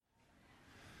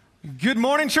Good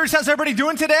morning, church. How's everybody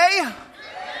doing today?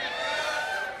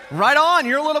 Right on.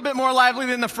 You're a little bit more lively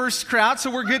than the first crowd, so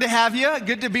we're good to have you.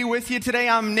 Good to be with you today.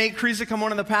 I'm Nate Krizik. I'm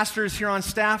one of the pastors here on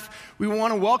staff. We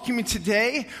want to welcome you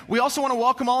today. We also want to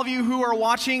welcome all of you who are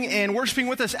watching and worshiping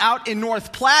with us out in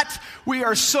North Platte. We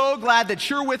are so glad that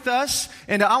you're with us.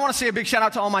 And I want to say a big shout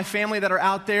out to all my family that are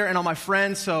out there and all my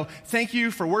friends. So thank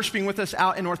you for worshiping with us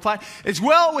out in North Platte, as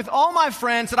well with all my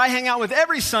friends that I hang out with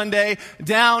every Sunday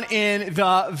down in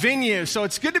the venue. So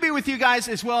it's good to be with you guys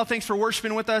as well. Thanks for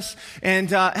worshiping with us.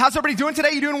 And how's everybody doing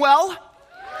today? You doing well?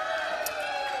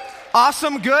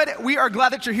 Awesome, good. We are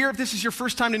glad that you're here. If this is your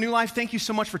first time to New Life, thank you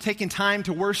so much for taking time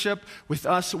to worship with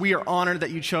us. We are honored that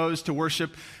you chose to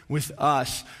worship with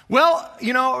us. Well,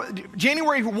 you know,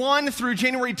 January 1 through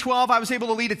January 12, I was able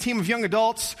to lead a team of young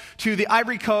adults to the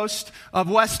Ivory Coast of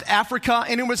West Africa,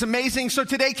 and it was amazing. So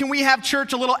today, can we have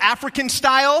church a little African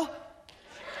style?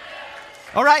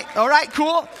 All right,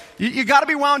 cool. You got to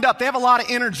be wound up. They have a lot of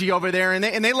energy over there, and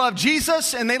they love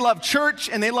Jesus, and they love church,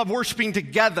 and they love worshiping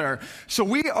together. So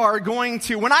we are going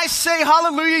to, when I say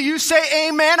hallelujah, you say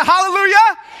amen. Hallelujah?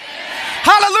 Amen.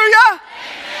 Hallelujah?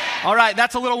 Amen. All right,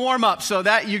 that's a little warm up, so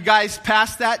that you guys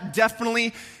passed that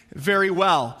definitely very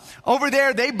well. Over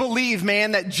there, they believe,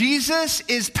 man, that Jesus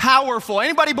is powerful.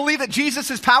 Anybody believe that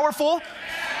Jesus is powerful?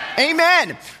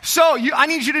 Amen. So I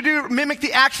need you to mimic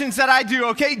the actions that I do,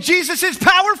 okay? Jesus is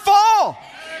powerful. Amen.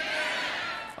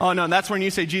 Oh, no, that's when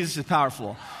you say Jesus is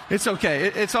powerful. It's okay.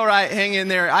 It's all right. Hang in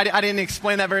there. I didn't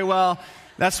explain that very well.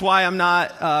 That's why I'm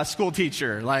not a school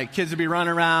teacher. Like, kids would be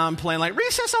running around playing like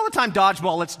recess all the time.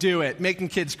 Dodgeball, let's do it. Making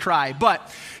kids cry.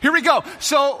 But here we go.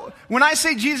 So when I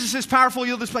say Jesus is powerful,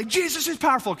 you'll just be like, Jesus is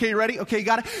powerful. Okay, you ready? Okay, you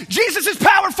got it? Jesus is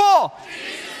powerful.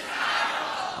 Jesus.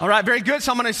 All right, very good.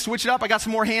 So I'm going to switch it up. I got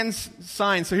some more hand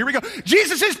signs. So here we go.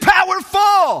 Jesus is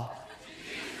powerful.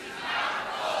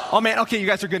 Oh, man. Okay, you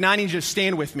guys are good. Now I need you to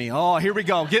stand with me. Oh, here we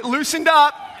go. Get loosened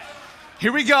up.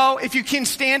 Here we go. If you can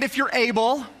stand, if you're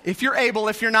able. If you're able.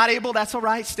 If you're not able, that's all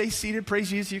right. Stay seated.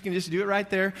 Praise Jesus. You can just do it right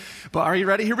there. But are you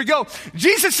ready? Here we go.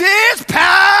 Jesus is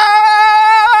powerful.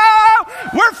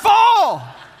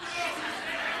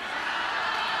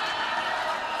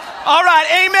 All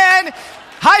right, amen.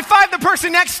 High five the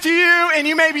person next to you, and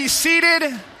you may be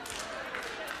seated.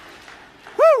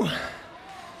 Woo!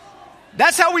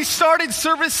 That's how we started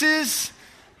services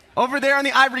over there on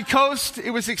the Ivory Coast. It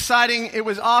was exciting. It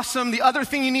was awesome. The other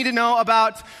thing you need to know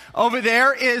about over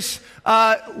there is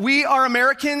we are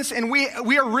Americans, and we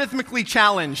are rhythmically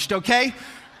challenged, okay?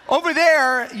 Over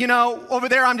there,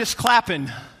 I'm just clapping.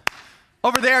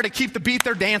 Over there, to keep the beat,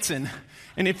 they're dancing.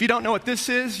 And if you don't know what this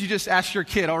is, you just ask your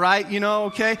kid, all right?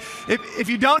 Okay? If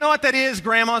you don't know what that is,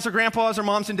 grandmas or grandpas or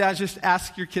moms and dads, just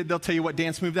ask your kid. They'll tell you what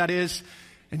dance move that is,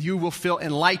 and you will feel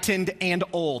enlightened and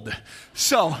old.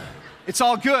 So, it's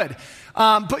all good.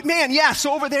 But man, yeah,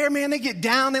 so over there, man, they get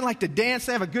down. They like to dance.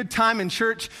 They have a good time in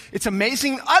church. It's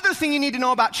amazing. Other thing you need to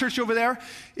know about church over there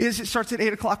is it starts at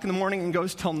 8 o'clock in the morning and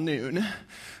goes till noon.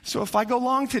 So if I go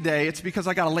long today, it's because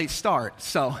I got a late start.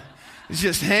 So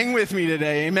just hang with me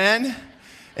today. Amen?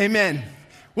 Amen.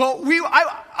 Well,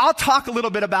 I'll talk a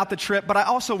little bit about the trip, but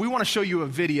we want to show you a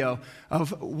video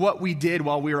of what we did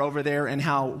while we were over there and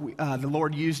how the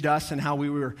Lord used us and how we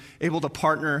were able to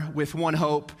partner with One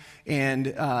Hope and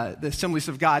the Assemblies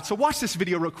of God. So watch this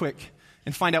video real quick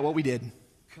and find out what we did.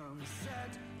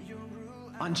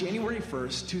 On January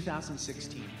 1st,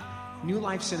 2016, New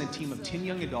Life sent a team of 10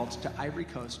 young adults to Ivory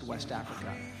Coast, West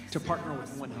Africa, to partner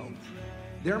with One Hope.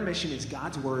 Their mission is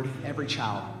God's Word, every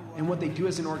child. And what they do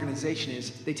as an organization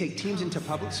is they take teams into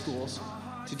public schools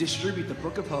to distribute the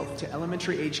Book of Hope to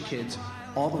elementary age kids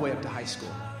all the way up to high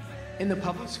school. In the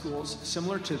public schools,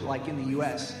 similar to like in the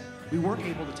U.S., we weren't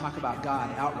able to talk about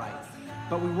God outright,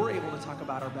 but we were able to talk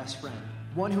about our best friend,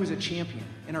 one who is a champion.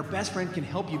 And our best friend can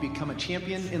help you become a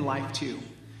champion in life too.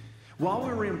 While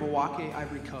we were in Bouaké,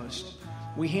 Ivory Coast,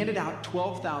 we handed out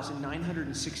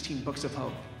 12,916 books of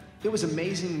hope. It was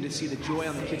amazing to see the joy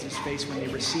on the kids' face when they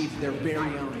received their very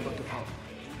own Book of Hope.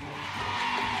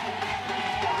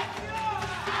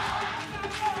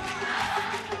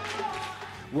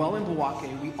 While in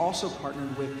Bouaké, we also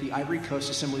partnered with the Ivory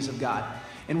Coast Assemblies of God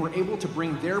and were able to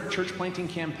bring their church planting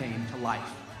campaign to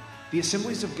life. The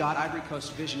Assemblies of God Ivory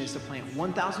Coast vision is to plant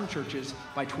 1,000 churches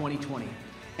by 2020.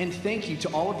 And thank you to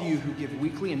all of you who give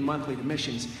weekly and monthly to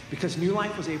missions, because New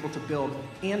Life was able to build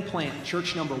and plant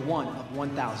church number 1 of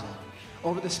 1,000.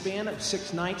 Over the span of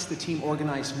 6 nights, the team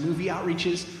organized movie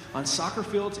outreaches on soccer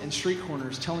fields and street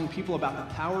corners, telling people about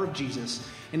the power of Jesus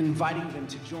and inviting them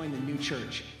to join the new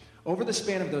church. Over the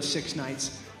span of those 6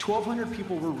 nights, 1,200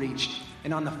 people were reached,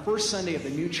 and on the first Sunday of the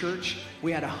new church,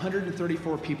 we had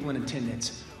 134 people in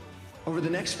attendance. Over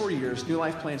the next 4 years, New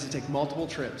Life plans to take multiple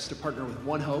trips to partner with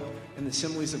One Hope and the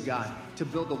Assemblies of God to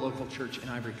build the local church in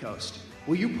Ivory Coast.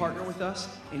 Will you partner with us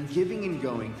in giving and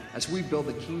going as we build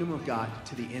the kingdom of God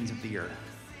to the ends of the earth?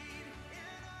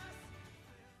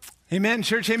 Amen,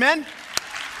 church, amen.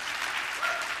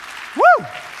 Woo!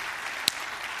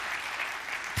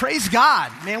 Praise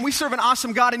God. Man, we serve an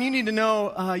awesome God, and you need to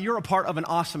know you're a part of an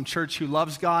awesome church who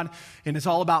loves God, and it's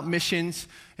all about missions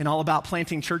and all about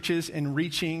planting churches and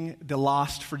reaching the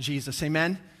lost for Jesus.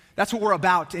 Amen? That's what we're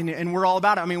about, and we're all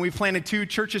about it. I mean, we've planted 2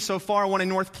 churches so far, one in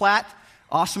North Platte.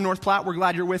 Awesome, North Platte. We're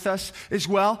glad you're with us as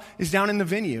well, is down in the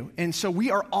venue. And so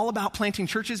we are all about planting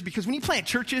churches, because when you plant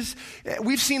churches,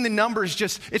 we've seen the numbers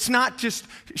it's not just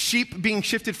sheep being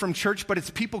shifted from church, but it's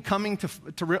people coming to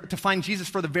find Jesus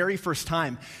for the very first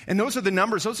time. And those are the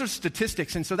numbers, those are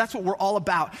statistics. And so that's what we're all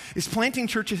about, is planting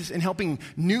churches and helping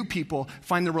new people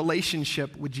find the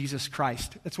relationship with Jesus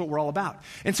Christ. That's what we're all about.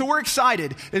 And so we're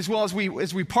excited, as well as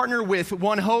we partner with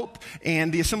One Hope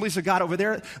and the Assemblies of God over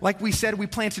there. Like we said, we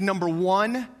planted number 1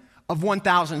 of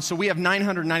 1,000. So we have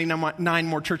 999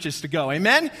 more churches to go.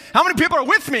 Amen? How many people are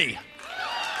with me?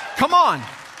 Come on.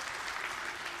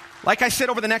 Like I said,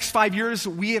 over the next 5 years,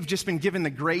 we have just been given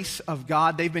the grace of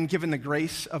God. They've been given the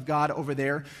grace of God over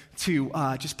there to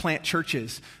just plant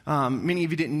churches. Many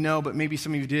of you didn't know, but maybe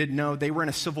some of you did know, they were in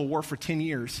a civil war for 10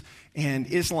 years.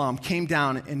 And Islam came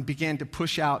down and began to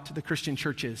push out the Christian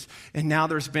churches. And now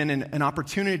there's been an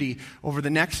opportunity over the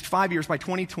next 5 years, by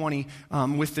 2020,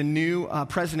 with the new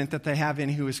president that they have in,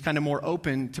 who is kind of more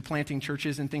open to planting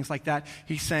churches and things like that.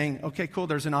 He's saying, okay, cool,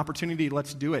 there's an opportunity,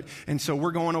 let's do it. And so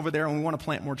we're going over there and we want to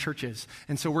plant more churches.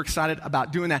 And so we're excited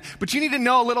about doing that. But you need to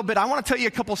know a little bit. I want to tell you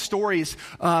a couple stories.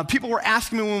 People were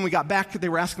asking me when we got back, they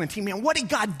were asking the team, man, what did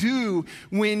God do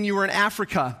when you were in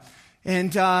Africa?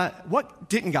 And what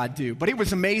didn't God do? But it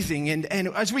was amazing. And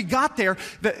as we got there,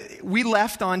 we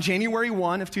left on January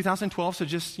 1 of 2012, so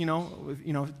just,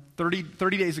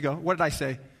 30 days ago. What did I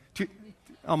say?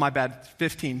 Oh, my bad,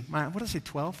 15. What did I say,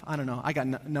 12? I don't know. I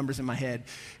got numbers in my head.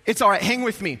 It's all right. Hang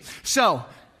with me. So,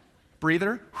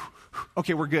 breather.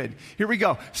 Okay, we're good. Here we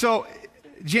go. So,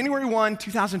 January 1,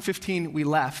 2015, we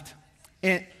left.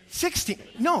 And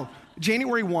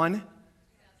January 1,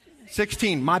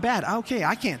 16, my bad. Okay,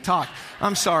 I can't talk.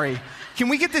 I'm sorry. Can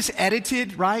we get this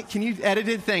edited, right? Can you edit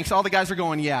it? Thanks. All the guys are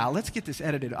going, yeah, let's get this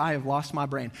edited. I have lost my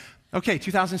brain. Okay,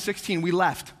 2016, we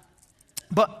left.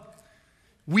 But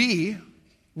we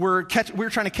were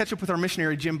trying to catch up with our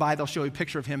missionary, Jim Bai. They'll show you a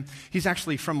picture of him. He's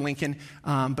actually from Lincoln,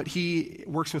 but he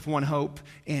works with One Hope,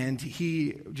 and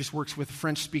he just works with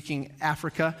French-speaking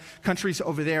Africa countries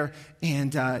over there.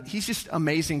 And he's just an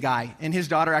amazing guy. And his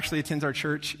daughter actually attends our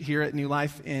church here at New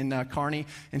Life in Kearney,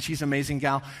 and she's an amazing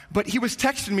gal. But he was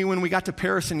texting me when we got to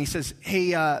Paris, and he says,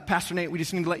 hey, Pastor Nate, we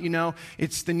just need to let you know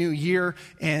it's the new year,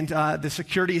 and the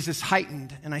security is just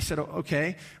heightened. And I said,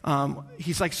 okay.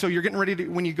 He's like, so you're getting ready to,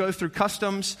 when you go through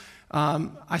customs,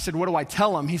 I said, what do I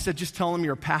tell him? He said, just tell him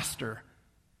you're a pastor.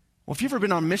 Well, if you've ever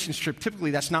been on a missions trip,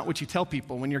 typically that's not what you tell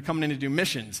people when you're coming in to do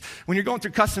missions. When you're going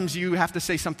through customs, you have to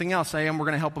say something else. Say, we're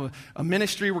going to help a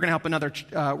ministry, we're going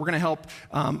to help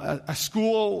a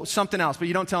school, something else. But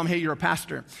you don't tell them, hey, you're a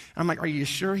pastor. And I'm like, are you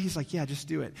sure? He's like, yeah, just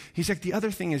do it. He's like, the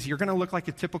other thing is you're going to look like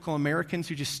a typical Americans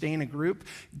who just stay in a group.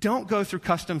 Don't go through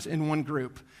customs in one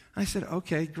group. I said,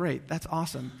 okay, great. That's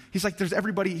awesome. He's like, there's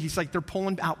everybody. He's like, they're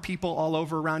pulling out people all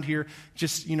over around here,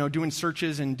 just, doing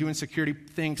searches and doing security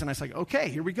things. And I was like, okay,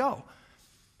 here we go.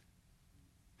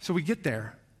 So we get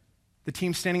there. The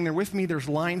team's standing there with me. There's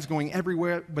lines going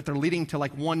everywhere, but they're leading to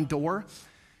like one door.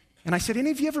 And I said,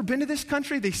 any of you ever been to this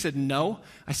country? They said, no.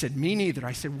 I said, me neither.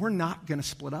 I said, we're not going to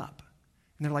split up.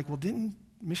 And they're like, well, didn't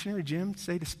Missionary Jim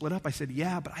say to split up? I said,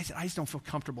 yeah, but I just don't feel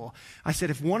comfortable. I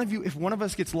said, if one of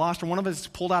us gets lost or one of us is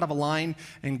pulled out of a line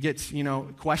and gets,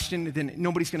 questioned, then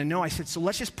nobody's going to know. I said, so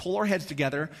let's just pull our heads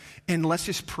together and let's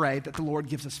just pray that the Lord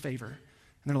gives us favor.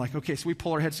 And they're like, okay, so we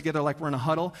pull our heads together like we're in a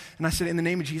huddle. And I said, in the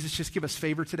name of Jesus, just give us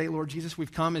favor today, Lord Jesus.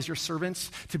 We've come as your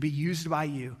servants to be used by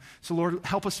you. So Lord,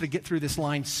 help us to get through this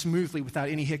line smoothly without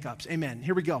any hiccups. Amen.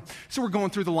 Here we go. So we're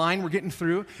going through the line. We're getting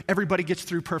through. Everybody gets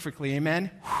through perfectly. Amen.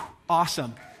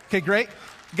 Awesome. Okay, great.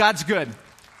 God's good.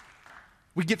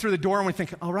 We get through the door and we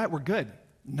think, all right, we're good.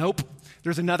 Nope.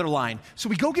 There's another line. So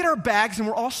we go get our bags and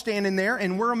we're all standing there,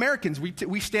 and we're Americans.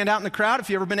 We stand out in the crowd.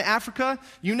 If you've ever been to Africa,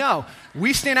 you know.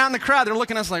 We stand out in the crowd. They're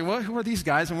looking at us like, well, who are these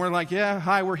guys? And we're like, yeah,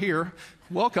 hi, we're here.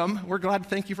 Welcome. We're glad.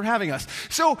 Thank you for having us.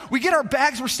 So we get our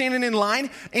bags. We're standing in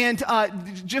line. And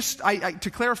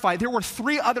to clarify, there were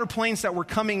 3 other planes that were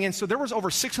coming in. So there was over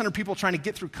 600 people trying to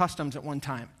get through customs at one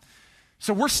time.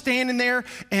 So we're standing there,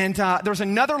 and there's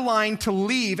another line to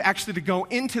leave, actually to go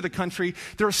into the country.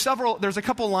 There's a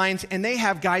couple lines, and they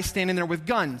have guys standing there with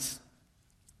guns.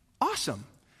 Awesome.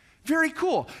 Very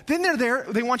cool. Then they're there.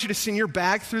 They want you to send your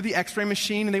bag through the x-ray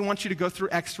machine, and they want you to go through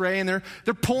x-ray, and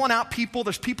they're pulling out people.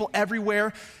 There's people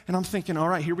everywhere. And I'm thinking, all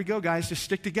right, here we go, guys. Just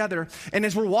stick together. And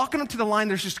as we're walking up to the line,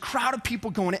 there's this crowd of people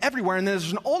going everywhere. And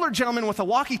there's an older gentleman with a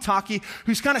walkie-talkie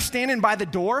who's kind of standing by the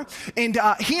door. And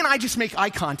he and I just make eye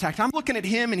contact. I'm looking at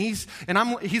him, and he's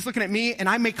looking at me, and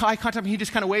I make eye contact, and he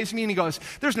just kind of waves at me, and he goes,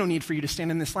 there's no need for you to stand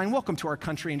in this line. Welcome to our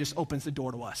country, and just opens the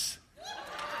door to us.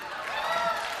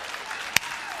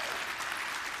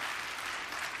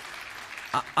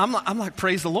 I'm like,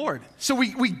 praise the Lord. So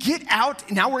we get out.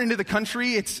 Now we're into the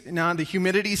country. Now the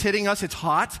humidity's hitting us. It's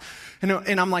hot. And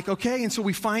I'm like, okay. And so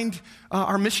we find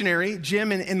our missionary,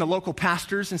 Jim, and the local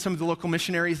pastors and some of the local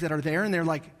missionaries that are there. And they're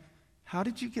like, how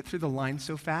did you get through the line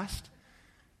so fast?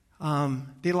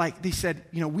 They said,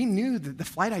 we knew that the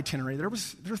flight itinerary, there were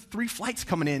 3 flights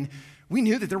coming in. We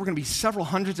knew that there were going to be several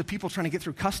hundreds of people trying to get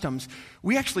through customs.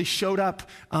 We actually showed up.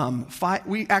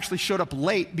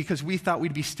 Late because we thought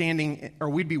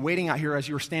we'd be waiting out here as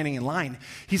you were standing in line.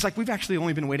 He's like, we've actually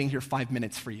only been waiting here 5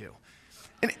 minutes for you.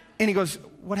 And he goes,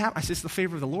 what happened? I said, it's the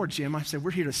favor of the Lord, Jim. I said,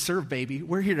 we're here to serve, baby.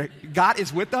 God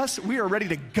is with us. We are ready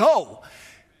to go.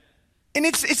 And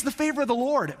it's the favor of the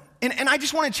Lord. And I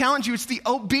just want to challenge you. It's the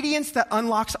obedience that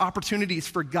unlocks opportunities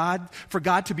for God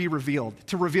to be revealed,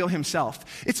 to reveal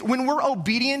himself. It's when we're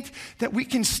obedient that we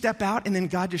can step out and then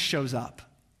God just shows up.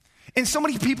 And so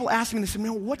many people ask me, they say,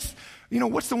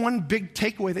 what's the one big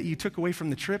takeaway that you took away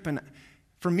from the trip? And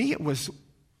for me, it was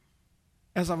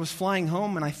as I was flying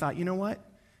home and I thought, you know what?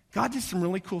 God did some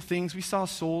really cool things. We saw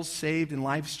souls saved and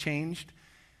lives changed.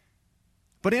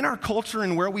 But in our culture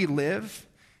and where we live,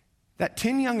 that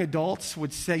 10 young adults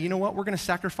would say, you know what, we're going to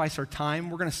sacrifice our time.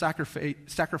 We're going to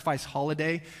sacrifice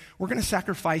holiday. We're going to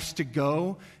sacrifice to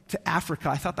go to Africa.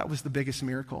 I thought that was the biggest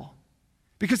miracle.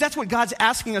 Because that's what God's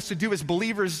asking us to do as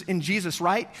believers in Jesus,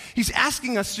 right? He's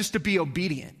asking us just to be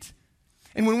obedient.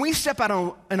 And when we step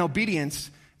out in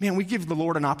obedience, man, we give the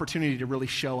Lord an opportunity to really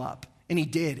show up. And he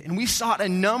did. And we saw it a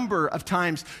number of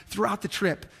times throughout the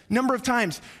trip. Number of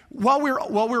times. While we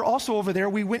were also over there,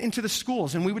 we went into the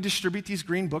schools and we would distribute these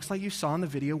green books like you saw in the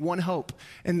video, One Hope.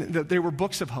 And they were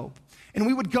books of hope. And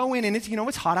we would go in and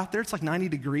it's hot out there. It's like 90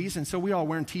 degrees. And so we all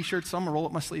wearing t-shirts. So I'm going to roll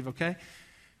up my sleeve, okay?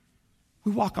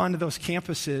 We walk onto those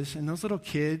campuses and those little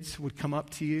kids would come up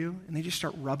to you and they just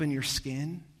start rubbing your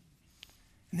skin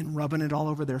and then rubbing it all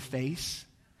over their face.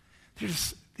 They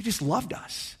just loved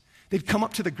us. They'd come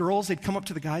up to the girls, they'd come up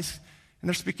to the guys, and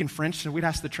they're speaking French, so we'd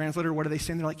ask the translator, what are they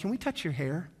saying? They're like, can we touch your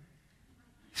hair?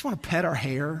 I just want to pet our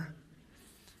hair.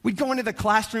 We'd go into the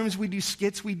classrooms, we'd do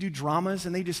skits, we'd do dramas,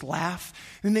 and they just laugh.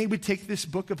 And they would take this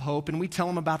book of hope, and we'd tell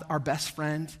them about our best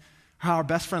friend, how our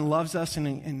best friend loves us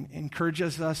and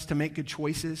encourages us to make good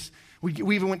choices. We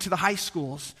even went to the high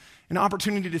schools, an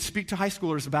opportunity to speak to high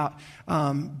schoolers about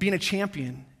being a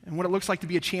champion and what it looks like to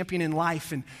be a champion in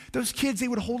life. And those kids, they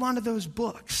would hold on to those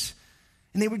books.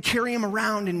 And they would carry them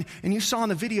around, and you saw in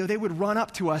the video, they would run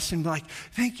up to us and be like,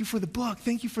 thank you for the book,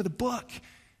 thank you for the book.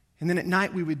 And then at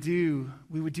night we would do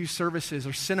services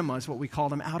or cinemas, what we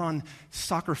called them, out on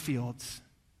soccer fields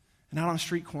and out on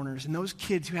street corners. And those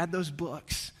kids who had those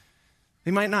books,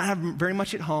 they might not have very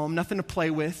much at home, nothing to play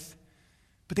with,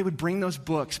 but they would bring those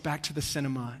books back to the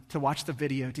cinema to watch the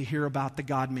video, to hear about the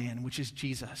God-man, which is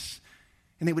Jesus.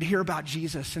 And they would hear about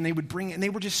Jesus, and they would bring it, and they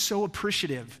were just so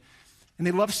appreciative. And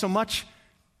they loved so much.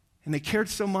 And they cared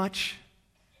so much.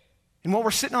 And while we're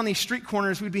sitting on these street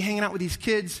corners, we'd be hanging out with these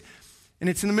kids, and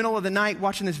it's in the middle of the night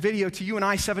watching this video. To you and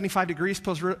I, 75 degrees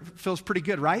feels pretty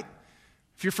good, right?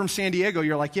 If you're from San Diego,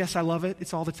 you're like, yes, I love it.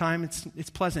 It's all the time.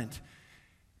 It's pleasant.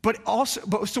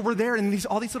 So we're there, and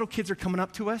all these little kids are coming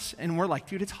up to us, and we're like,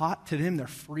 dude, it's hot. To them, they're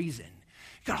freezing.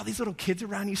 You got all these little kids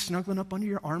around you snuggling up under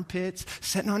your armpits,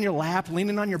 sitting on your lap,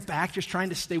 leaning on your back, just trying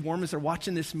to stay warm as they're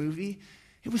watching this movie.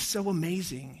 It was so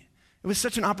amazing. It was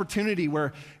such an opportunity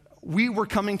where we were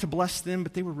coming to bless them,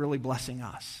 but they were really blessing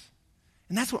us.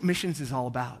 And that's what missions is all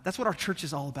about. That's what our church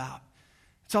is all about.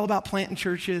 It's all about planting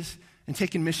churches and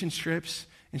taking mission trips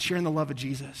and sharing the love of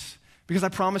Jesus. Because I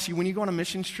promise you, when you go on a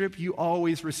mission trip, you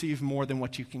always receive more than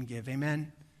what you can give.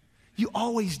 Amen? You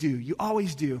always do. You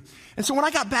always do. And so when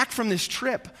I got back from this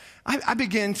trip, I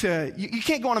began to, you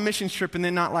can't go on a mission trip and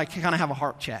then not like kind of have a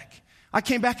heart check. I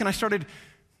came back and I started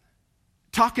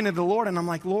talking to the Lord, and I'm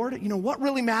like, Lord, what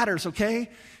really matters, okay?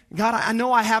 God, I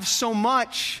know I have so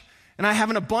much, and I have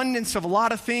an abundance of a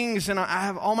lot of things, and I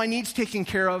have all my needs taken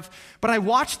care of. But I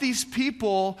watch these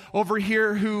people over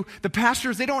here who, the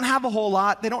pastors, they don't have a whole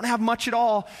lot. They don't have much at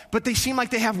all, but they seem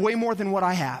like they have way more than what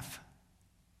I have.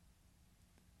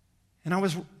 And I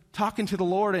was talking to the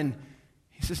Lord, and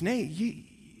he says, Nate,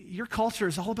 your culture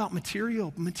is all about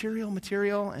material.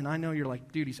 And I know you're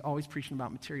like, dude, he's always preaching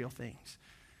about material things.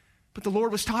 But the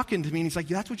Lord was talking to me, and he's like,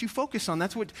 that's what you focus on.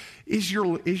 That's what is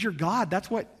your God.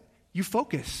 That's what you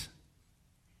focus.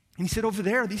 And he said, over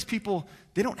there, these people,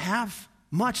 they don't have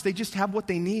much. They just have what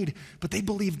they need, but they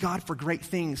believe God for great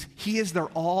things. He is their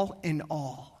all in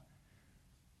all.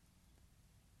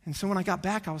 And so when I got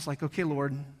back, I was like, okay,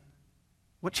 Lord,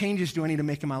 what changes do I need to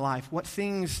make in my life? What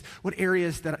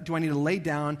areas do I need to lay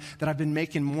down that I've been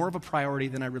making more of a priority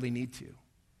than I really need to?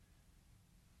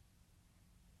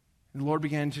 And the Lord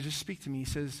began to just speak to me. He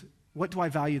says, what do I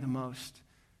value the most?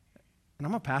 And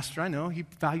I'm a pastor, I know. He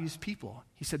values people.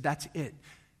 He said, that's it.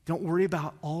 Don't worry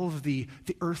about all of the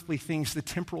earthly things, the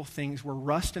temporal things where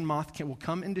rust and moth will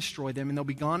come and destroy them, and they'll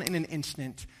be gone in an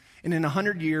instant. And in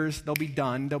 100 years, they'll be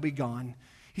done. They'll be gone.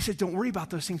 He said, don't worry about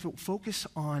those things, but focus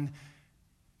on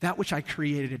that which I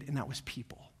created, and that was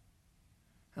people.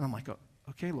 And I'm like, oh,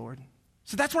 okay, Lord.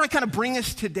 So that's where I kind of bring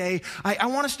us today. I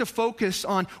want us to focus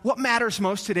on what matters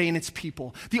most today, and it's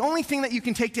people. The only thing that you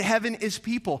can take to heaven is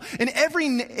people. And every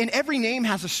name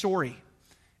has a story.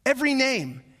 Every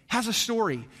name has a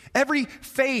story. Every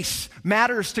face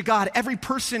matters to God. Every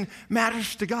person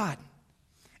matters to God.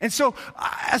 And so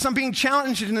as I'm being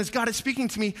challenged and as God is speaking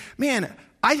to me, man,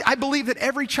 I believe that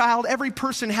every child, every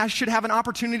person should have an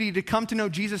opportunity to come to know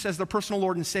Jesus as their personal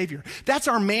Lord and Savior. That's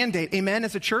our mandate, amen,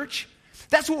 as a church.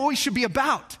 That's what we should be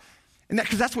about, and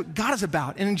because that's what God is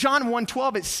about. And in John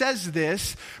 1:12, it says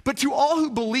this, but to all who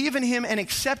believe in him and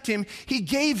accept him, he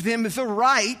gave them the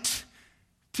right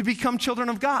to become children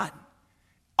of God.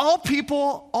 All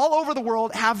people all over the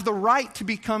world have the right to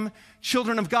become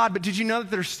children of God, but did you know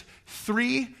that there's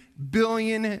 3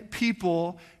 billion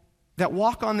people that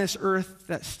walk on this earth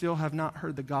that still have not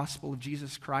heard the gospel of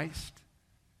Jesus Christ?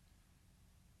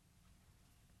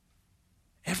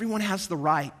 Everyone has the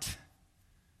right.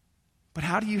 But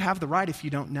how do you have the right if you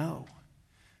don't know?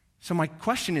 So my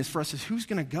question is for us is who's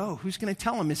going to go? Who's going to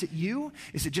tell them? Is it you?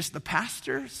 Is it just the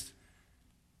pastors?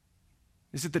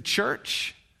 Is it the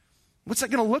church? What's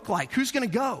that going to look like? Who's going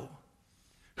to go?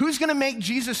 Who's going to make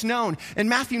Jesus known? In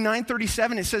Matthew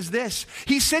 9:37, it says this.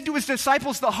 He said to his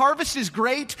disciples, the harvest is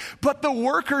great, but the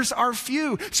workers are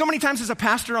few. So many times as a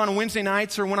pastor on Wednesday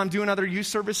nights or when I'm doing other youth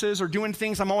services or doing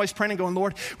things, I'm always praying and going,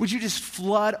 Lord, would you just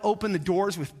flood open the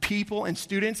doors with people and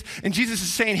students? And Jesus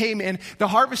is saying, hey, man, the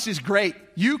harvest is great.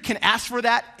 You can ask for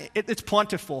that. It's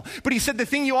plentiful. But he said the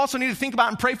thing you also need to think about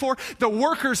and pray for, the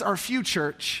workers are few,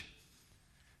 church.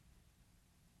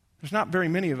 There's not very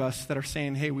many of us that are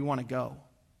saying, hey, we want to go.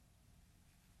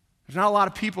 There's not a lot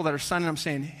of people that are signing up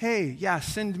saying, hey, yeah,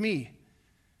 send me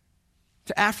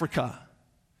to Africa,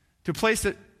 to a place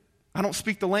that I don't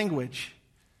speak the language.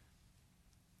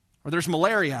 Or there's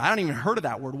malaria. I don't even heard of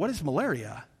that word. What is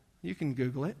malaria? You can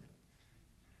Google it.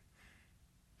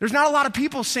 There's not a lot of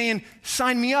people saying,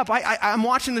 sign me up. I'm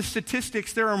watching the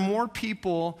statistics. There are more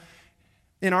people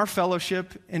in our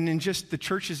fellowship and in just the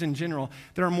churches in general.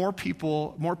 There are more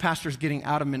people, more pastors getting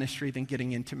out of ministry than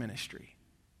getting into ministry.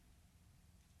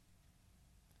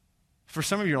 For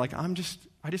some of you, you're like,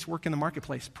 I just work in the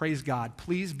marketplace. Praise God.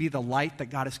 Please be the light that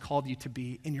God has called you to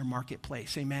be in your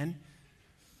marketplace. Amen?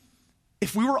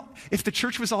 If the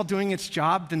church was all doing its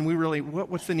job, then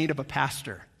what's the need of a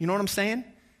pastor? You know what I'm saying?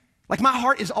 Like my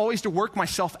heart is always to work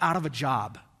myself out of a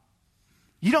job.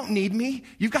 You don't need me.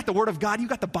 You've got the Word of God. You've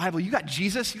got the Bible. You got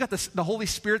Jesus. You got the Holy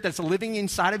Spirit that's living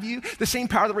inside of you. The same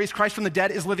power that raised Christ from the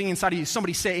dead is living inside of you.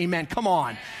 Somebody say amen. Come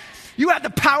on. You have the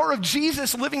power of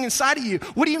Jesus living inside of you.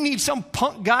 What do you need some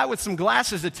punk guy with some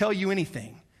glasses to tell you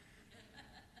anything?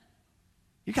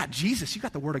 You got Jesus. You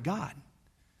got the Word of God.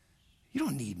 You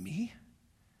don't need me.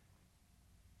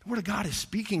 The Word of God is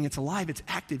speaking. It's alive. It's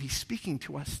active. He's speaking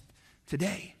to us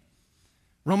today.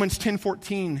 Romans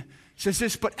 10:14 says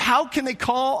this, but how can they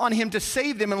call on him to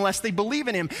save them unless they believe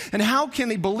in him? And how can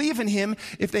they believe in him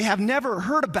if they have never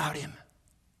heard about him?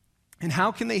 And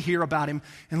how can they hear about him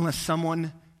unless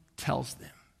someone tells them?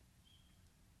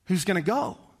 Who's going to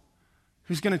go?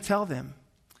 Who's going to tell them?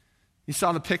 You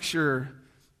saw the picture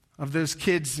of those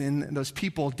kids and those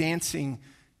people dancing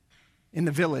in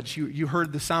the village. You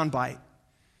heard the soundbite.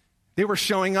 They were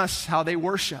showing us how they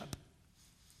worship.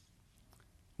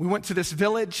 We went to this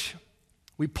village.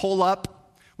 We pull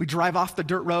up. We drive off the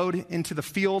dirt road into the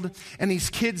field, and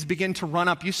these kids begin to run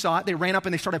up. You saw it. They ran up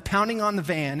and they started pounding on the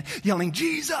van, yelling,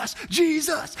 Jesus,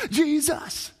 Jesus,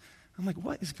 Jesus. I'm like,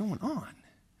 what is going on?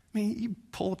 I mean, you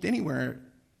pull up anywhere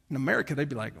in America, they'd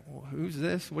be like, well, who's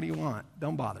this? What do you want?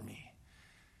 Don't bother me.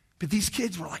 But these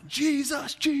kids were like,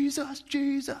 Jesus, Jesus,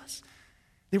 Jesus.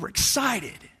 They were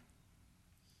excited.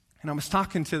 And I was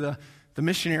talking to the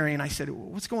missionary, and I said,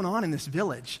 what's going on in this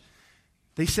village?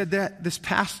 They said that this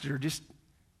pastor just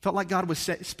felt like God was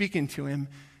speaking to him,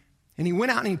 and he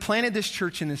went out and he planted this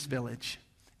church in this village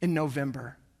in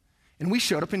November. And we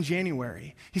showed up in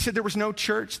January. He said there was no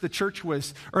church. The church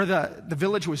was, or the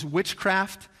village was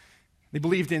witchcraft. They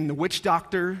believed in the witch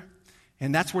doctor,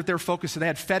 and that's what their focus. So they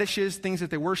had fetishes, things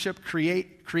that they worship,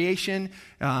 creation,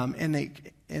 and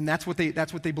that's what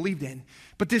they believed in.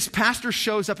 But this pastor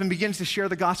shows up and begins to share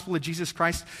the gospel of Jesus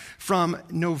Christ from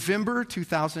November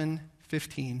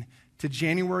 2015 to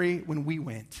January when we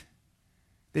went.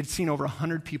 They'd seen over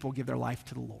 100 people give their life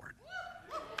to the Lord.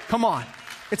 Come on.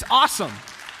 It's awesome.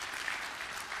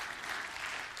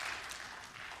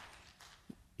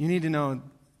 You need to know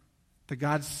that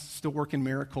God's still working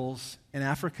miracles in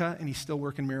Africa, and he's still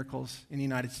working miracles in the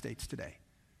United States today.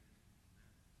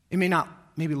 It may not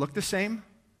maybe look the same,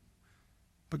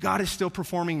 but God is still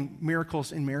performing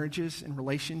miracles in marriages, in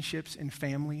relationships, in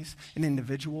families, in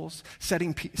individuals,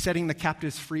 setting the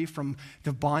captives free from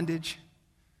the bondage.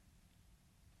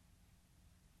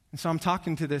 And so I'm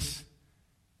talking to this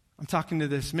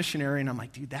missionary, and I'm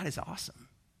like, dude, that is awesome.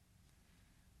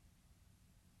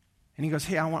 And he goes,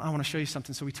 hey, I want to show you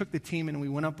something. So we took the team and we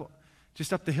went up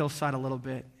the hillside a little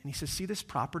bit. And he says, see this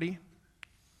property?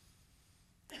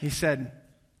 He said,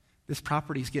 this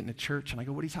property is getting a church. And I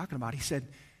go, what are you talking about? He said,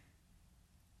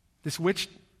 this witch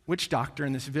doctor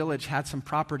in this village had some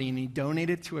property, and he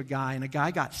donated to a guy, and a guy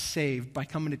got saved by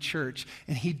coming to church,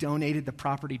 and he donated the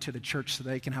property to the church so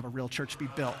they can have a real church be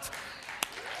built.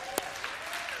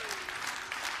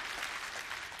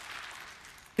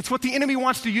 It's what the enemy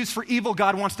wants to use for evil,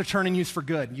 God wants to turn and use for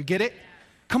good. You get it?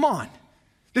 Come on.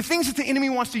 The things that the enemy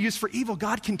wants to use for evil,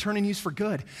 God can turn and use for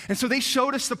good. And so they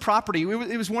showed us the property.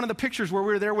 It was one of the pictures where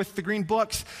we were there with the green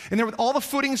books, and all the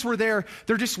footings were there.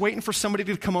 They're just waiting for somebody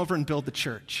to come over and build the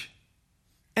church.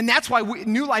 And that's why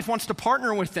New Life wants to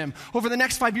partner with them. Over the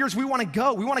next 5 years, we want to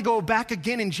go. We want to go back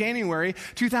again in January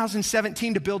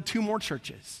 2017 to build 2 more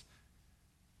churches.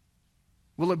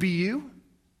 Will it be you?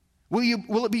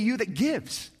 Will it be you that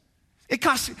gives? It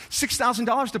costs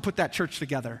 $6,000 to put that church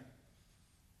together.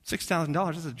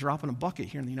 $6,000 is a drop in a bucket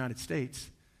here in the United States.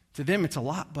 To them, it's a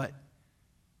lot, but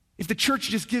if the church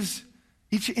just gives,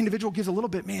 each individual gives a little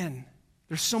bit, man,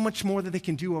 there's so much more that they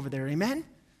can do over there. Amen?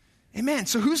 Amen.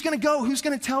 So who's going to go? Who's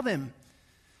going to tell them?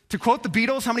 To quote the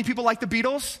Beatles, how many people like the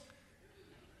Beatles?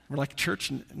 We're like,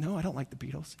 church, no, I don't like the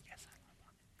Beatles. Yes, I love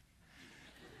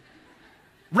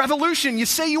them. Revolution. You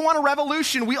say you want a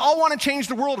revolution. We all want to change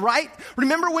the world, right?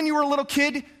 Remember when you were a little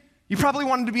kid? You probably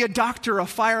wanted to be a doctor, a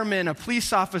fireman, a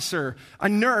police officer, a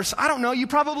nurse. I don't know. You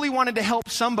probably wanted to help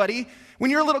somebody.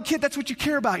 When you're a little kid, that's what you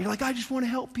care about. You're like, I just want to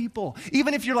help people.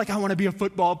 Even if you're like, I want to be a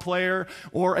football player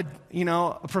or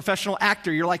a professional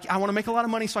actor. You're like, I want to make a lot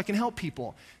of money so I can help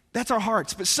people. That's our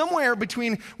hearts. But somewhere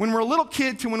between when we're a little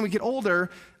kid to when we get older,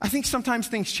 I think sometimes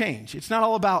things change. It's not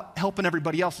all about helping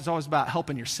everybody else. It's always about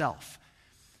helping yourself.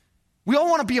 We all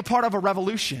want to be a part of a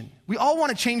revolution. We all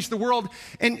want to change the world.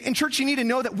 And church, you need to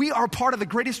know that we are part of the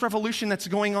greatest revolution that's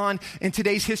going on in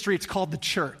today's history. It's called the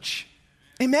church.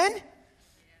 Amen?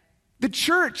 The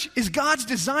church is God's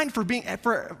design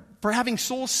for having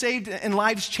souls saved and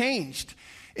lives changed.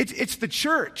 It's the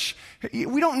church.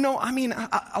 We don't know,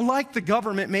 I like the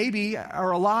government maybe,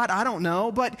 or a lot, I don't know.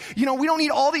 But, we don't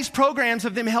need all these programs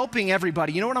of them helping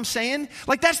everybody. You know what I'm saying?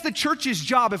 Like, that's the church's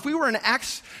job. If we were an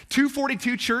Acts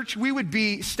 2:42 church, we would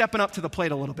be stepping up to the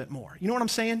plate a little bit more. You know what I'm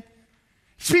saying?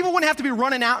 So people wouldn't have to be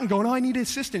running out and going, oh, I need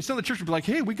assistance. So the church would be like,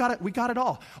 hey, we got it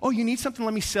all. Oh, you need something?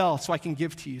 Let me sell so I can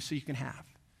give to you so you can have.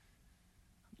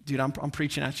 Dude, I'm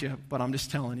preaching at you, but I'm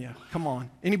just telling you. Come on.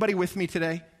 Anybody with me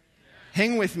today?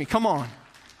 Hang with me. Come on.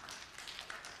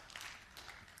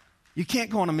 You can't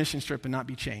go on a mission trip and not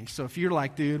be changed. So if you're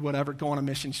like, dude, whatever, go on a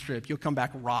mission trip, you'll come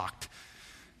back rocked.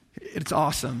 It's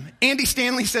awesome. Andy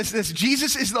Stanley says this: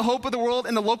 Jesus is the hope of the world,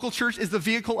 and the local church is the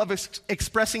vehicle of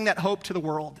expressing that hope to the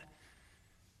world.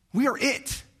 We are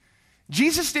it.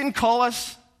 Jesus didn't call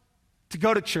us to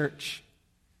go to church,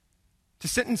 to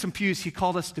sit in some pews. He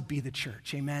called us to be the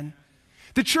church. Amen?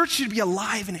 The church should be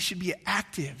alive, and it should be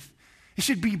active. It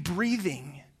should be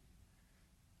breathing.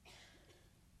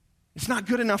 It's not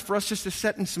good enough for us just to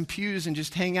sit in some pews and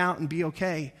just hang out and be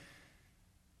okay.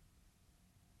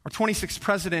 Our 26th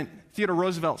president, Theodore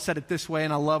Roosevelt, said it this way,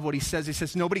 and I love what he says. He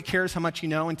says, nobody cares how much you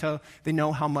know until they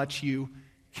know how much you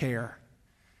care.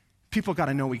 people got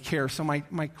to know we care. So my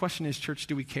question is, church,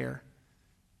 do we care?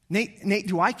 Nate,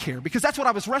 do I care? Because that's what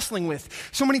I was wrestling with.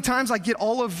 So many times I get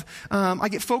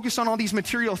focused on all these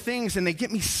material things and they get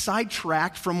me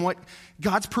sidetracked from what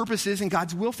God's purpose is and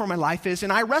God's will for my life is,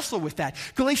 and I wrestle with that.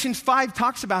 Galatians 5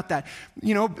 talks about that,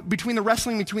 between the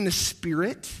wrestling between the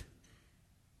spirit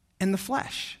and the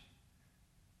flesh.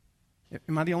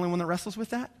 Am I the only one that wrestles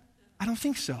with that? I don't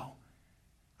think so.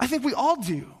 I think we all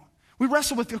do. We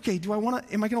wrestle with, okay,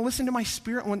 am I going to listen to my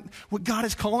spirit when what God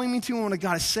is calling me to and what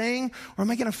God is saying? Or am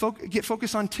I going to get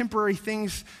focused on temporary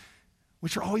things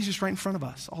which are always just right in front of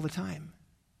us all the time?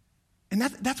 And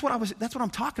that's what I'm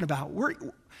talking about. Where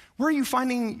are you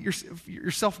finding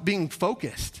yourself being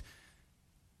focused?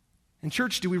 And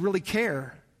church, do we really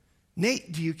care?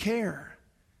 Nate, do you care?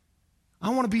 I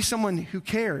want to be someone who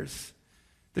cares.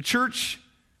 The church,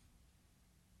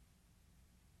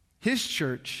 his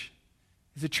church,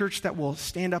 is a church that will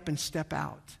stand up and step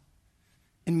out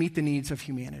and meet the needs of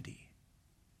humanity.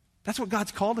 That's what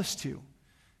God's called us to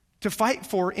fight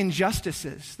for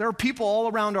injustices. There are people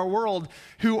all around our world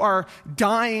who are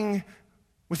dying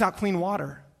without clean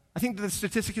water. I think the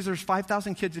statistic is there's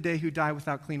 5,000 kids a day who die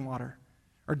without clean water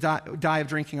or die of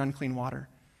drinking unclean water.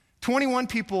 21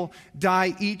 people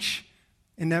die each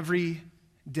and every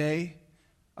day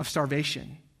of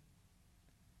starvation.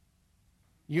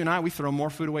 You and I, we throw more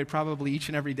food away probably each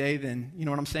and every day than, you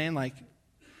know what I'm saying? Like,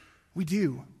 we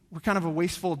do. We're kind of a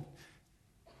wasteful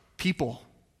people.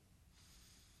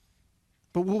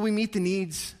 But will we meet the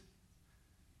needs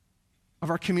of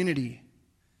our community?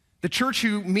 The church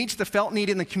who meets the felt need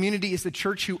in the community is the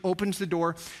church who opens the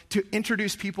door to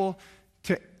introduce people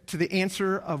to the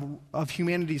answer of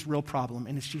humanity's real problem,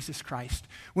 and it's Jesus Christ.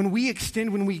 When we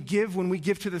extend, when we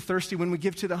give to the thirsty, when we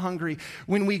give to the hungry,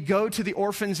 when we go to the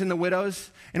orphans and the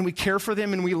widows, and we care for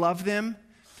them and we love them,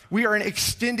 we are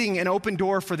extending an open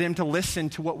door for them to listen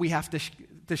to what we have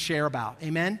to share about.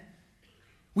 Amen?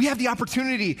 We have the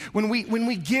opportunity, when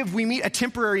we give, we meet a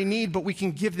temporary need, but we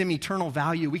can give them eternal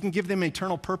value. We can give them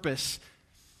eternal purpose.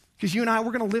 Because you and I,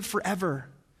 we're going to live forever.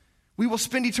 We will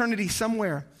spend eternity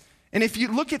somewhere. And if you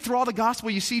look through all the gospel,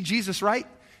 you see Jesus, right?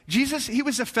 Jesus, he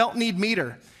was a felt need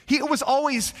meter. He was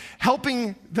always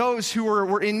helping those who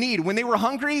were in need. When they were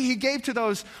hungry, he gave to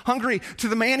those hungry. To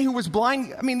the man who was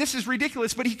blind, I mean, this is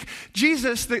ridiculous, but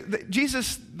Jesus,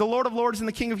 the Lord of Lords and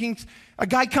the King of Kings, a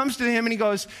guy comes to him and he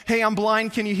goes, hey, I'm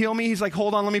blind, can you heal me? He's like,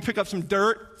 hold on, let me pick up some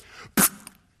dirt.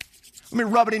 Let me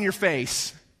rub it in your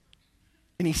face.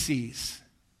 And he sees.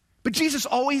 But Jesus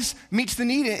always meets the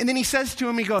need. And then he says to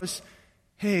him, he goes,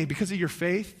 hey, because of your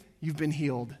faith, you've been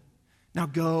healed. Now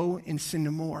go and sin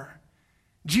no more.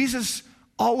 Jesus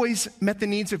always met the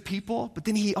needs of people, but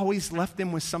then he always left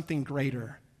them with something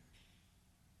greater.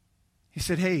 He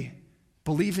said, hey,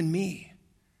 believe in me.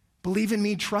 Believe in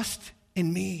me, trust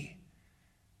in me.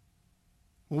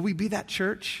 Will we be that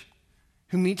church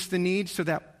who meets the need so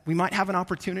that we might have an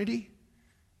opportunity,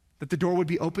 that the door would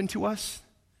be open to us?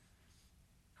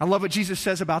 I love what Jesus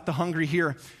says about the hungry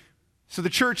here. So the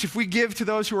church, if we give to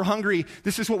those who are hungry,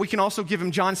 this is what we can also give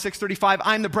them. John 6:35,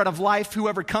 I'm the bread of life.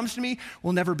 Whoever comes to me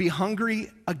will never be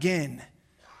hungry again.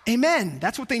 Amen.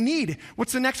 That's what they need.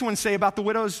 What's the next one say about the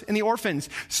widows and the orphans?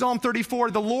 Psalm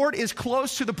 34, the Lord is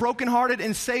close to the brokenhearted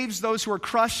and saves those who are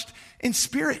crushed in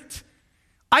spirit.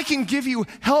 I can give you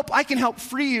help. I can help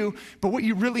free you. But what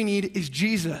you really need is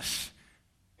Jesus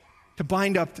to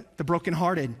bind up the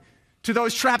brokenhearted. To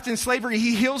those trapped in slavery,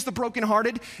 he heals the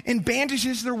brokenhearted and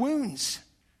bandages their wounds.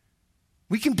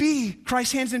 We can be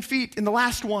Christ's hands and feet. In the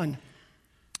last one,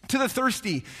 to the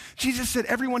thirsty, Jesus said,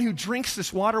 everyone who drinks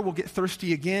this water will get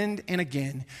thirsty again and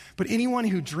again. But anyone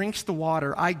who drinks the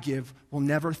water I give will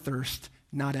never thirst,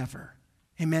 not ever.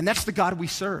 Amen. That's the God we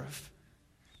serve.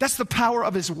 That's the power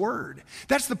of his word.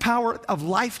 That's the power of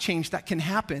life change that can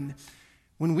happen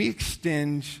when we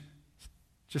extend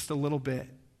just a little bit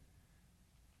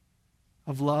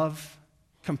of love,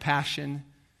 compassion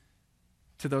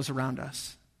to those around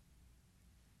us.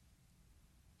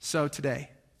 So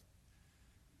today,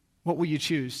 what will you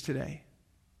choose today?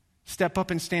 Step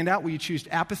up and stand out? Will you choose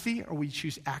apathy or will you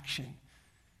choose action?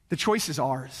 The choice is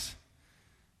ours.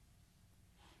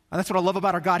 And that's what I love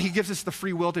about our God. He gives us the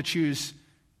free will to choose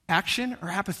action or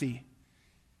apathy.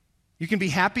 You can be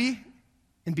happy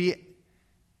and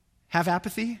have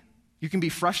apathy. You can be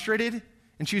frustrated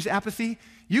and choose apathy.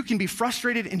 You can be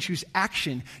frustrated and choose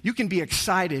action. You can be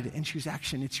excited and choose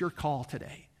action. It's your call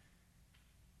today.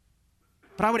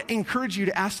 But I would encourage you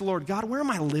to ask the Lord, God, where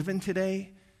am I living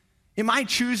today? Am I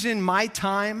choosing my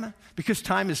time? Because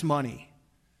time is money.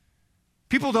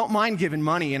 People don't mind giving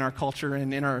money in our culture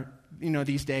and in our,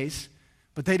 these days,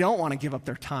 but they don't want to give up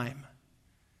their time.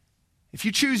 If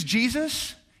you choose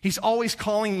Jesus, he's always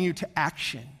calling you to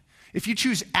action. If you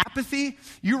choose apathy,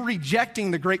 you're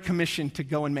rejecting the Great Commission to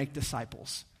go and make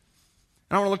disciples.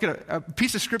 And I want to look at a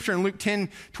piece of scripture in Luke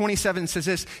 10:27 says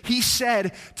this. He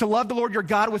said to love the Lord your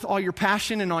God with all your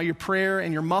passion and all your prayer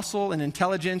and your muscle and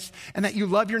intelligence, and that you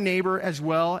love your neighbor as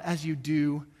well as you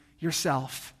do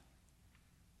yourself.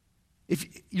 If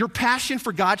your passion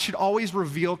for God should always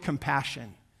reveal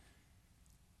compassion.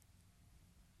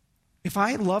 If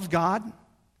I love God,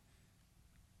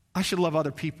 I should love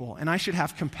other people, and I should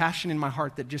have compassion in my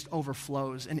heart that just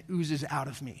overflows and oozes out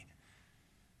of me.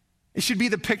 It should be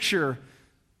the picture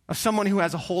of someone who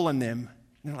has a hole in them.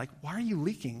 And they're like, why are you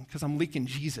leaking? Because I'm leaking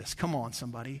Jesus. Come on,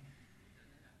 somebody.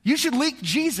 You should leak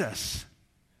Jesus.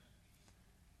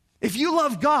 If you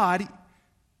love God,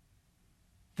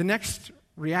 the next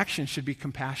reaction should be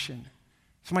compassion.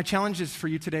 So my challenge is for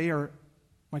you today, or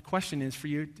my question is for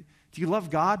you, do you love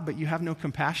God but you have no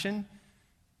compassion?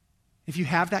 If you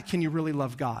have that, can you really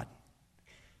love God?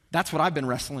 That's what I've been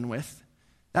wrestling with.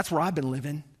 That's where I've been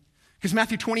living. Because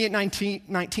Matthew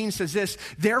 28:19 says this,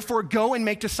 therefore go and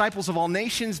make disciples of all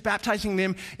nations, baptizing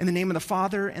them in the name of the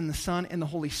Father and the Son and the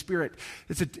Holy Spirit.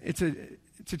 It's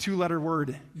a two-letter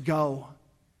word, go.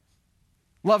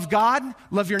 Love God,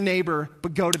 love your neighbor,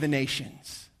 but go to the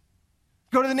nations.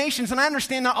 Go to the nations. And I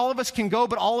understand not all of us can go,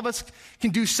 but all of us can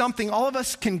do something. All of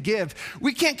us can give.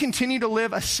 We can't continue to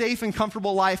live a safe and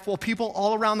comfortable life while people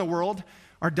all around the world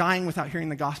are dying without hearing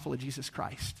the gospel of Jesus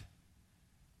Christ.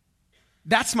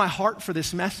 That's my heart for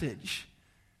this message.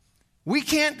 We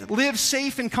can't live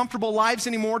safe and comfortable lives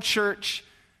anymore, church,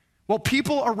 while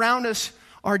people around us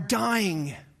are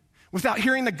dying without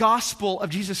hearing the gospel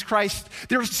of Jesus Christ.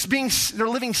 They're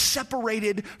living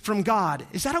separated from God.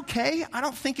 Is that okay? I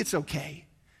don't think it's okay.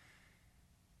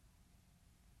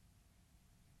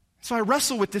 So I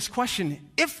wrestle with this question.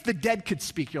 If the dead could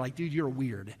speak, you're like, dude, you're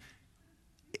weird.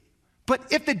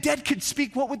 But if the dead could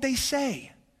speak, what would they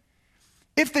say?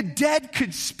 If the dead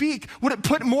could speak, would it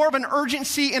put more of an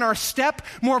urgency in our step,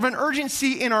 more of an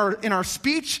urgency in our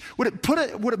speech? Would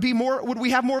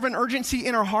we have more of an urgency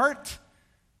in our heart?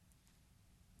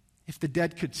 If the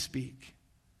dead could speak.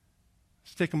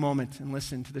 Let's take a moment and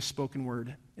listen to this spoken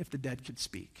word, if the dead could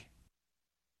speak.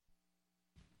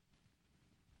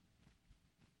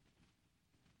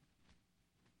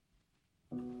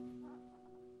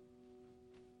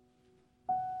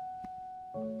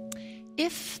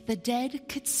 If the dead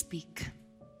could speak.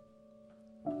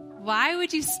 Why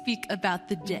would you speak about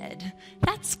the dead?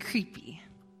 That's creepy.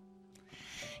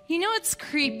 You know what's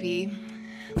creepy?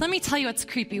 Let me tell you what's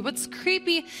creepy. What's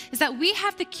creepy is that we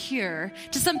have the cure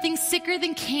to something sicker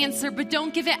than cancer, but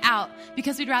don't give it out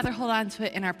because we'd rather hold on to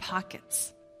it in our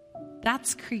pockets.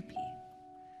 That's creepy.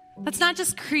 That's not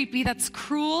just creepy, that's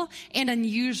cruel and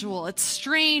unusual. It's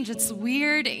strange, it's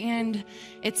weird, and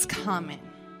it's common.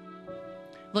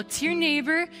 Look to your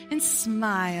neighbor and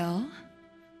smile.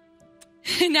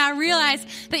 Now realize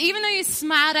that even though you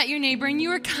smiled at your neighbor and you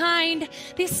were kind,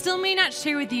 they still may not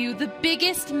share with you the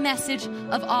biggest message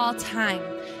of all time.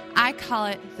 I call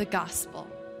it the gospel.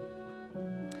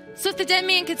 So if the dead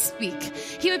man could speak,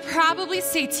 he would probably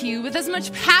say to you with as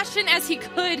much passion as he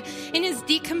could in his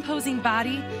decomposing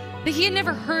body that he had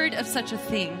never heard of such a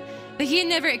thing, that he had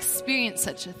never experienced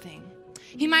such a thing.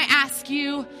 He might ask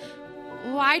you,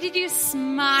 why did you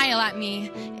smile at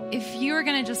me if you were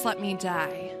going to just let me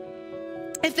die?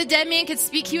 If the dead man could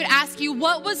speak, he would ask you,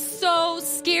 what was so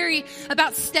scary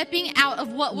about stepping out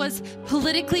of what was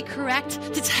politically correct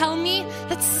to tell me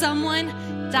that someone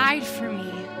died for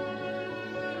me?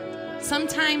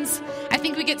 Sometimes I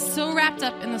think we get so wrapped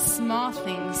up in the small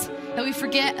things that we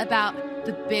forget about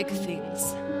the big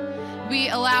things. We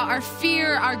allow our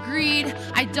fear, our greed,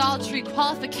 idolatry,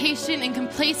 qualification, and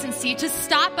complacency to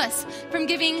stop us from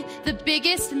giving the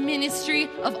biggest ministry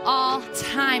of all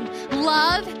time.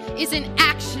 Love is an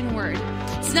action word.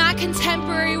 It's not a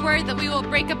contemporary word that we will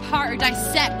break apart or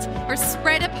dissect or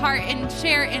spread apart and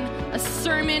share in a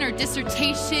sermon or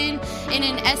dissertation, in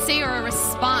an essay or a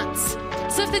response.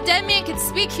 So if the dead man could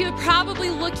speak, he would probably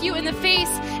look you in the face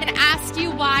and ask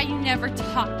you why you never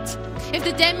talked. If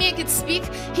the dead man could speak,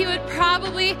 he would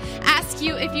probably ask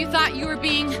you if you thought you were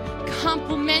being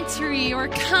complimentary or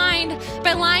kind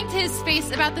by lying to his face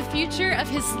about the future of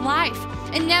his life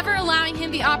and never allowing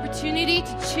him the opportunity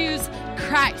to choose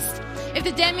Christ. If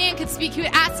the dead man could speak, he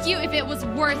would ask you if it was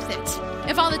worth it,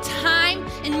 if all the time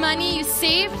and money you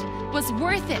saved was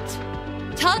worth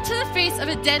it. Tell it to the face of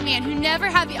a dead man who never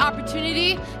had the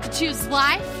opportunity to choose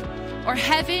life or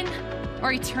heaven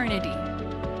or eternity.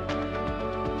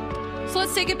 So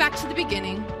let's take it back to the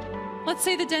beginning. Let's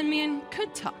say the dead man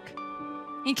could talk.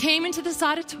 He came into this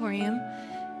auditorium.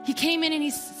 He came in and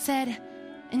he said,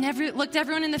 and looked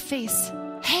everyone in the face,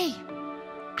 "Hey,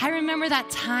 I remember that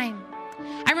time.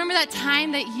 I remember that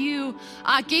time that you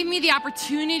gave me the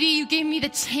opportunity, you gave me the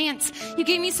chance, you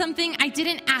gave me something I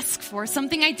didn't ask for,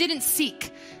 something I didn't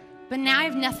seek. But now I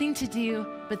have nothing to do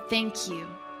but thank you.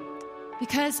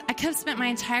 Because I could have spent my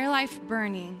entire life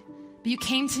burning, but you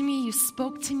came to me, you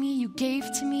spoke to me, you gave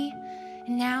to me,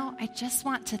 and now I just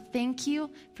want to thank you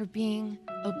for being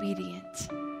obedient."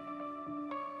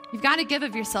 You've got to give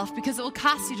of yourself because it will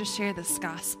cost you to share this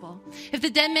gospel. If the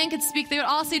dead man could speak, they would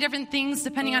all say different things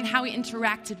depending on how he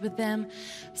interacted with them.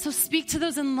 So speak to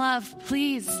those in love,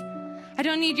 please. I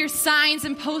don't need your signs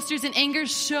and posters and anger.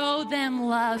 Show them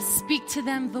love. Speak to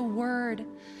them the word.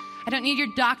 I don't need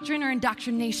your doctrine or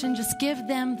indoctrination. Just give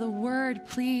them the word,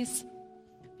 please.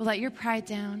 But let your pride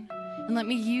down and let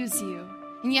me use you.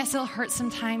 And yes, it'll hurt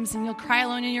sometimes and you'll cry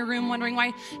alone in your room wondering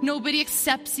why nobody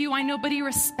accepts you, why nobody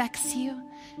respects you.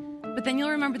 But then you'll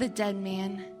remember the dead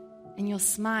man and you'll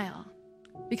smile.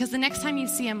 Because the next time you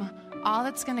see him, all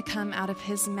that's going to come out of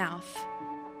his mouth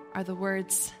are the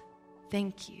words,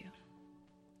 "Thank you.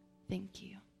 Thank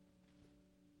you."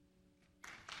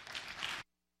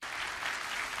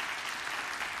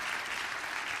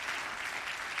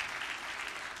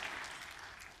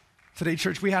 Today,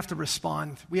 church, we have to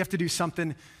respond. We have to do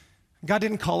something. God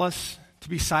didn't call us to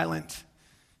be silent.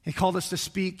 He called us to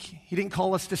speak. He didn't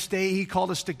call us to stay. He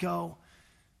called us to go.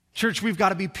 Church, we've got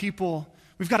to be people.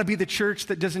 We've got to be the church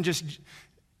that doesn't just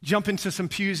jump into some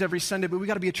pews every Sunday, but we've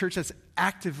got to be a church that's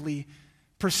actively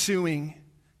pursuing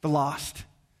the lost.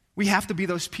 We have to be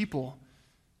those people.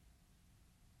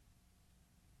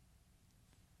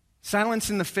 Silence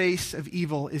in the face of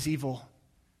evil is evil.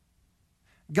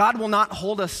 God will not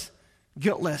hold us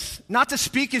guiltless. Not to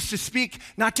speak is to speak.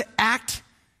 Not to act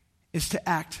is to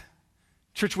act.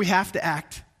 Church, we have to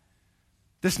act.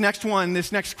 This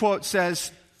next quote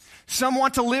says, "Some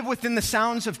want to live within the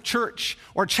sounds of church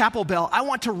or chapel bell. I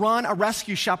want to run a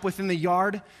rescue shop within the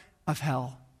yard of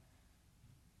hell."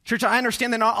 Church, I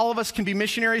understand that not all of us can be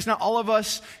missionaries. Not all of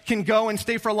us can go and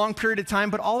stay for a long period of time,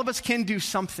 but all of us can do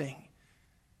something.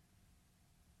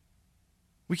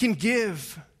 We can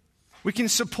give. We can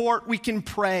support. We can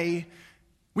pray.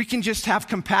 We can just have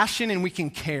compassion and we can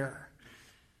care.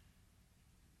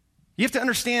 You have to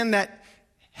understand that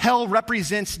hell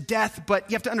represents death, but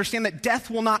you have to understand that death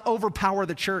will not overpower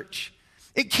the church.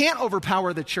 It can't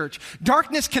overpower the church.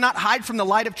 Darkness cannot hide from the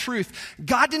light of truth.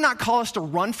 God did not call us to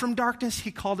run from darkness.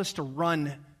 He called us to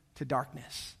run to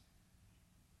darkness.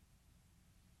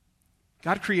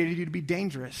 God created you to be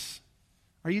dangerous.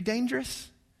 Are you dangerous?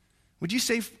 Would you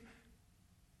say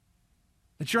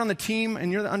that you're on the team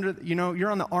and you're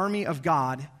on the army of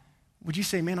God? Would you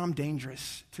say, "Man, I'm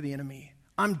dangerous to the enemy.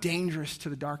 I'm dangerous to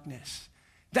the darkness"?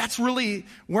 That's really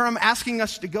where I'm asking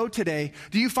us to go today.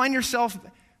 Do you find yourself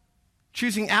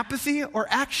choosing apathy or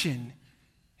action?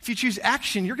 If you choose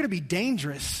action, you're going to be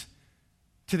dangerous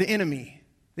to the enemy.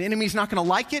 The enemy's not going to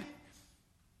like it.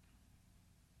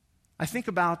 I think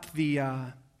about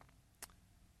the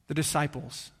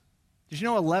disciples. Did you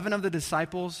know 11 of the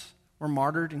disciples were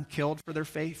martyred and killed for their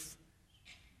faith?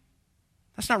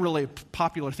 That's not really a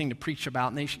popular thing to preach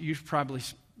about,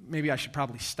 and maybe I should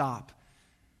probably stop.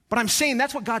 But I'm saying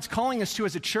that's what God's calling us to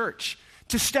as a church.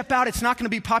 To step out. It's not going to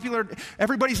be popular.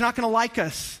 Everybody's not going to like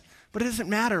us. But it doesn't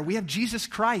matter. We have Jesus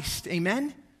Christ.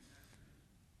 Amen?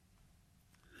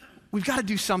 We've got to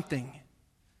do something.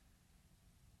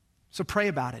 So pray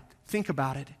about it. Think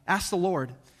about it. Ask the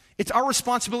Lord. It's our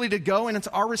responsibility to go, and it's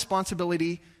our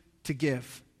responsibility to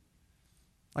give.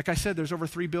 Like I said, there's over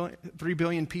 3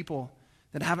 billion people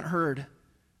that haven't heard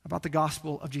about the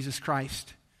gospel of Jesus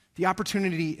Christ. The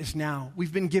opportunity is now.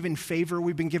 We've been given favor.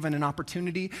 We've been given an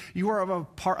opportunity. You are a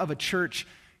part of a church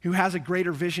who has a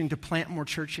greater vision to plant more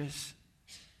churches.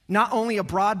 Not only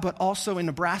abroad, but also in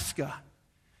Nebraska.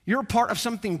 You're a part of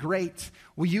something great.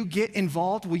 Will you get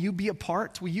involved? Will you be a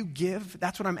part? Will you give?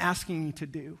 That's what I'm asking you to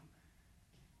do.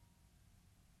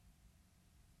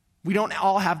 We don't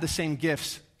all have the same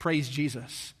gifts. Praise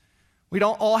Jesus. We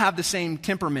don't all have the same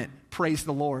temperament. Praise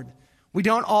the Lord. We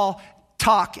don't all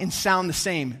talk and sound the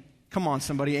same. Come on,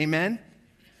 somebody. Amen?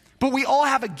 But we all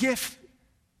have a gift.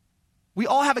 We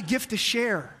all have a gift to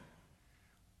share.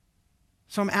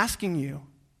 So I'm asking you,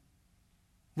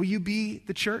 will you be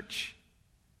the church?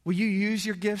 Will you use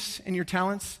your gifts and your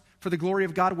talents for the glory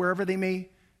of God wherever they may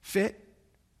fit?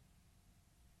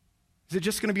 Is it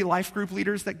just going to be life group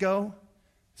leaders that go?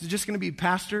 Is it just going to be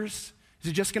pastors? Is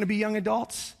it just going to be young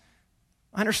adults?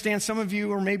 I understand some of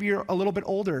you, or maybe you're a little bit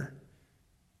older.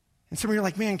 And some of you are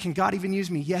like, "Man, can God even use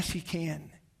me?" Yes, He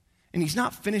can. And he's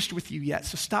not finished with you yet,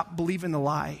 so stop believing the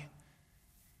lie.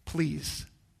 Please.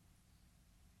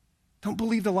 Don't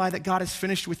believe the lie that God is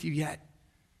finished with you yet.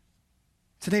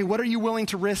 Today, what are you willing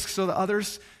to risk so that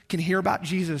others can hear about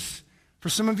Jesus? For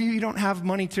some of you, you don't have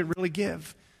money to really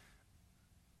give.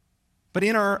 But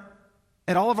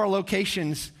at all of our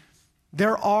locations,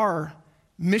 there are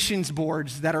missions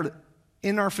boards that are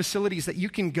in our facilities that you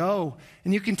can go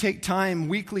and you can take time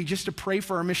weekly just to pray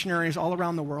for our missionaries all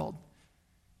around the world.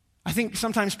 I think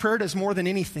sometimes prayer does more than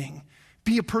anything.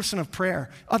 Be a person of prayer.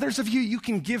 Others of you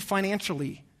can give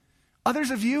financially.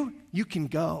 Others of you can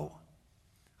go.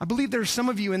 I believe there's some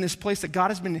of you in this place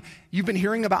that you've been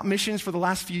hearing about missions for the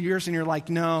last few years and you're like,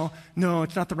 no,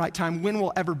 it's not the right time. When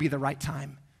will ever be the right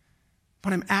time?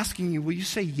 But I'm asking you, will you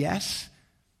say yes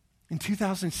in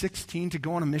 2016 to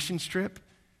go on a missions trip?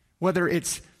 Whether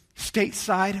it's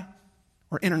stateside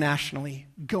or internationally,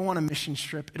 go on a missions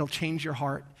trip. It'll change your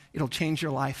heart. It'll change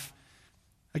your life.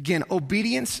 Again,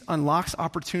 obedience unlocks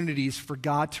opportunities for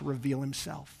God to reveal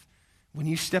himself. When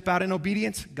you step out in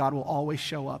obedience, God will always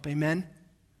show up. Amen?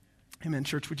 Amen.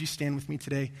 Church, would you stand with me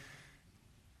today?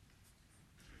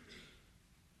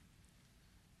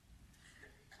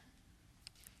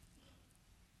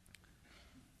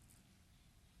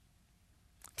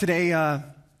 Today,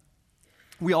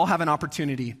 we all have an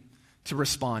opportunity to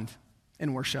respond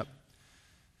in worship.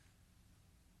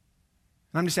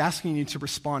 And I'm just asking you to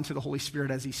respond to the Holy Spirit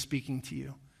as he's speaking to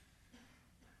you.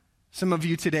 Some of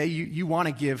you today, you want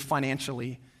to give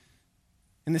financially.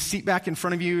 And the seat back in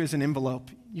front of you is an envelope.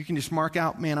 You can just mark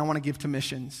out, man, I want to give to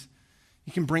missions.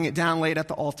 You can bring it down, lay it at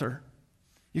the altar.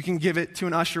 You can give it to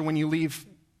an usher when you leave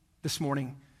this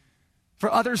morning.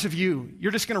 For others of you,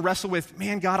 you're just going to wrestle with,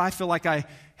 man, God, I feel like I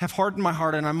have hardened my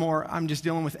heart and I'm just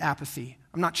dealing with apathy.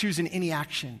 I'm not choosing any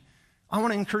action. I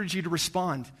want to encourage you to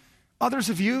respond. Others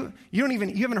of you, you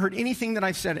haven't heard anything that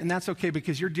I've said, and that's okay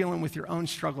because you're dealing with your own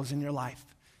struggles in your life.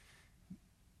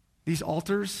 These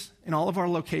altars in all of our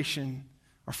location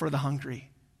are for the hungry.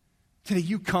 Today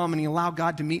you come and you allow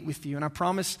God to meet with you. And I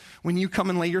promise when you come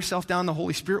and lay yourself down, the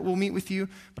Holy Spirit will meet with you.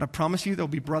 But I promise you there'll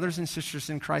be brothers and sisters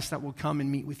in Christ that will come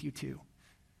and meet with you too.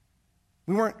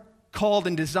 We weren't called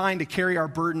and designed to carry our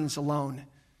burdens alone.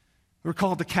 We were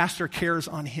called to cast our cares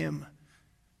on him.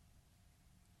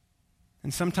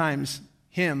 And sometimes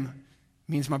him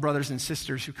means my brothers and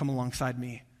sisters who come alongside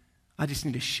me. I just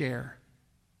need to share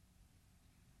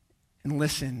and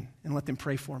listen and let them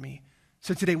pray for me.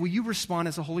 So today, will you respond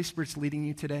as the Holy Spirit's leading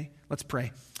you today? Let's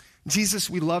pray. Jesus,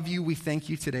 we love you. We thank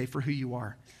you today for who you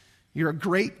are. You're a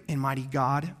great and mighty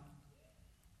God.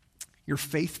 You're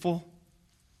faithful.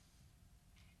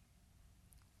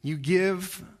 You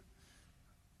give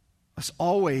us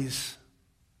always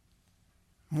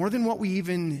more than what we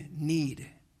even need.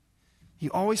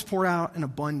 You always pour out in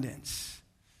abundance.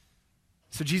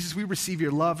 So Jesus, we receive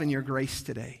your love and your grace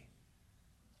today.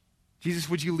 Jesus,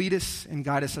 would you lead us and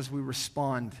guide us as we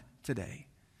respond today?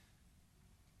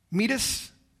 Meet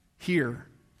us here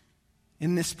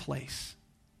in this place.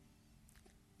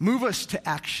 Move us to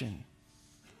action.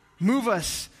 Move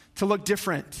us to look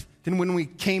different than when we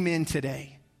came in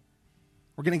today.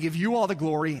 We're going to give you all the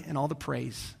glory and all the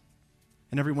praise.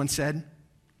 And everyone said,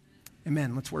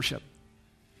 amen. Let's worship.